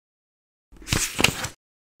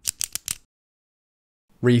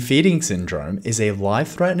Refeeding syndrome is a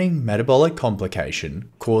life-threatening metabolic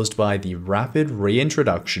complication caused by the rapid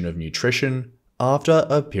reintroduction of nutrition after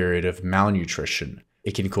a period of malnutrition.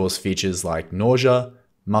 It can cause features like nausea,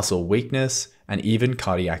 muscle weakness, and even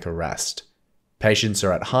cardiac arrest. Patients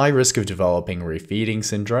are at high risk of developing refeeding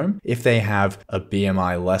syndrome if they have a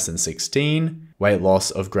BMI less than 16, weight loss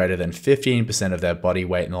of greater than 15% of their body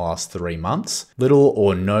weight in the last 3 months, little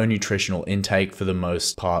or no nutritional intake for the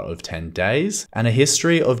most part of 10 days, and a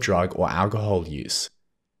history of drug or alcohol use.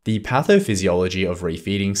 The pathophysiology of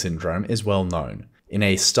refeeding syndrome is well known. In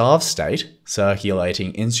a starved state,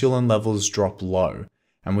 circulating insulin levels drop low,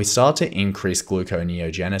 and we start to increase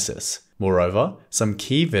gluconeogenesis. Moreover, some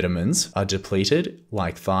key vitamins are depleted,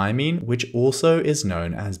 like thiamine, which also is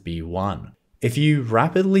known as B1. If you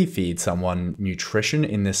rapidly feed someone nutrition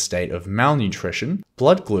in this state of malnutrition,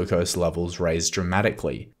 blood glucose levels raise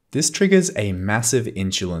dramatically. This triggers a massive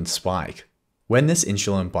insulin spike. When this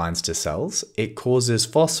insulin binds to cells, it causes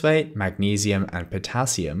phosphate, magnesium, and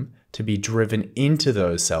potassium to be driven into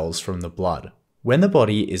those cells from the blood. When the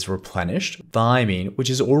body is replenished, thiamine, which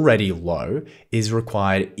is already low, is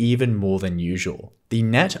required even more than usual. The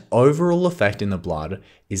net overall effect in the blood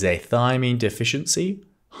is a thiamine deficiency,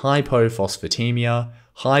 hypophosphatemia,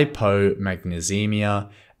 hypomagnesemia,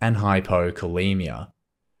 and hypokalemia.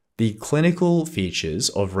 The clinical features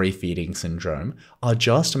of refeeding syndrome are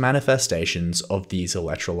just manifestations of these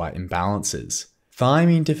electrolyte imbalances.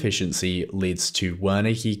 Thiamine deficiency leads to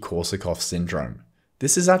Wernicke Korsakoff syndrome.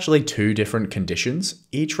 This is actually 2 different conditions,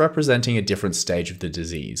 each representing a different stage of the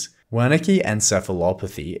disease. Wernicke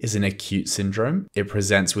encephalopathy is an acute syndrome. It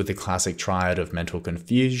presents with the classic triad of mental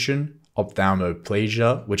confusion,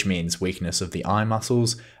 ophthalmoplegia, which means weakness of the eye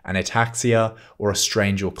muscles, and ataxia, or a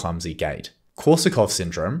strange or clumsy gait. Korsakoff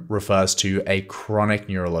syndrome refers to a chronic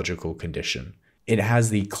neurological condition. It has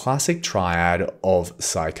the classic triad of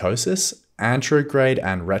psychosis, anterograde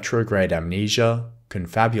and retrograde amnesia,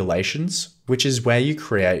 confabulations, which is where you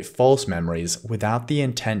create false memories without the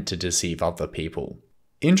intent to deceive other people.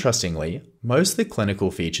 Interestingly, most of the clinical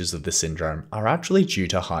features of the syndrome are actually due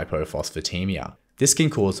to hypophosphatemia. This can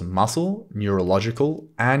cause muscle, neurological,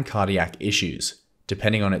 and cardiac issues.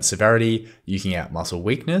 Depending on its severity, you can get muscle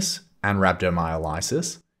weakness and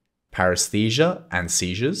rhabdomyolysis, paresthesia and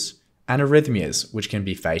seizures, and arrhythmias, which can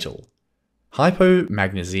be fatal.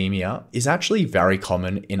 Hypomagnesemia is actually very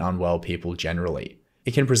common in unwell people generally.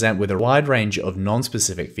 It can present with a wide range of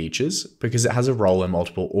non-specific features because it has a role in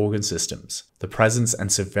multiple organ systems. The presence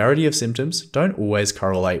and severity of symptoms don't always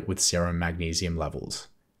correlate with serum magnesium levels.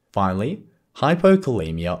 Finally,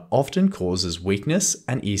 hypokalemia often causes weakness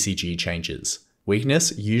and ECG changes.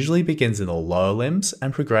 Weakness usually begins in the lower limbs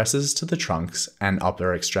and progresses to the trunks and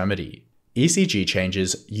upper extremity. ECG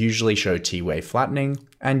changes usually show T-wave flattening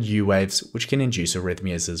and U-waves, which can induce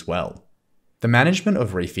arrhythmias as well. The management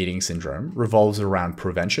of refeeding syndrome revolves around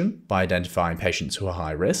prevention by identifying patients who are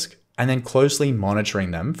high risk, and then closely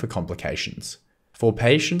monitoring them for complications. For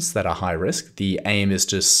patients that are high risk, the aim is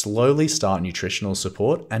to slowly start nutritional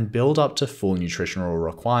support and build up to full nutritional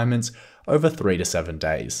requirements over 3 to 7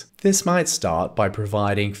 days. This might start by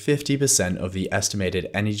providing 50% of the estimated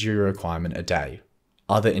energy requirement a day.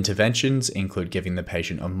 Other interventions include giving the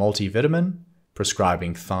patient a multivitamin,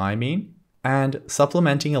 prescribing thiamine, and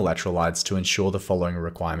supplementing electrolytes to ensure the following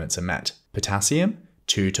requirements are met. Potassium,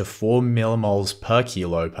 2 to 4 millimoles per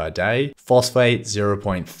kilo per day, phosphate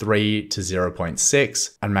 0.3 to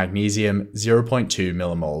 0.6, and magnesium 0.2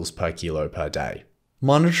 millimoles per kilo per day.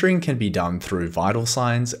 Monitoring can be done through vital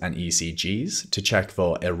signs and ECGs to check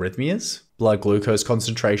for arrhythmias. Blood glucose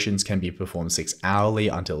concentrations can be performed 6 hourly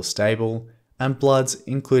until stable, and bloods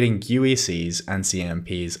including UECs and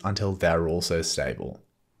CMPs until they're also stable.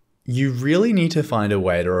 You really need to find a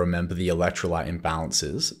way to remember the electrolyte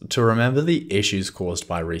imbalances to remember the issues caused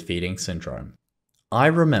by refeeding syndrome. I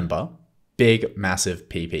remember big, massive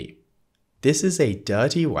PP. This is a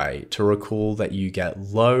dirty way to recall that you get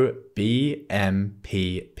low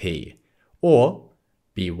BMPP, or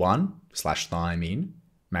B1/thiamine,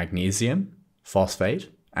 magnesium,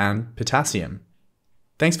 phosphate, and potassium.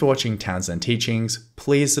 Thanks for watching Townsend Teachings.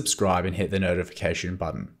 Please subscribe and hit the notification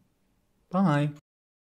button. Bye.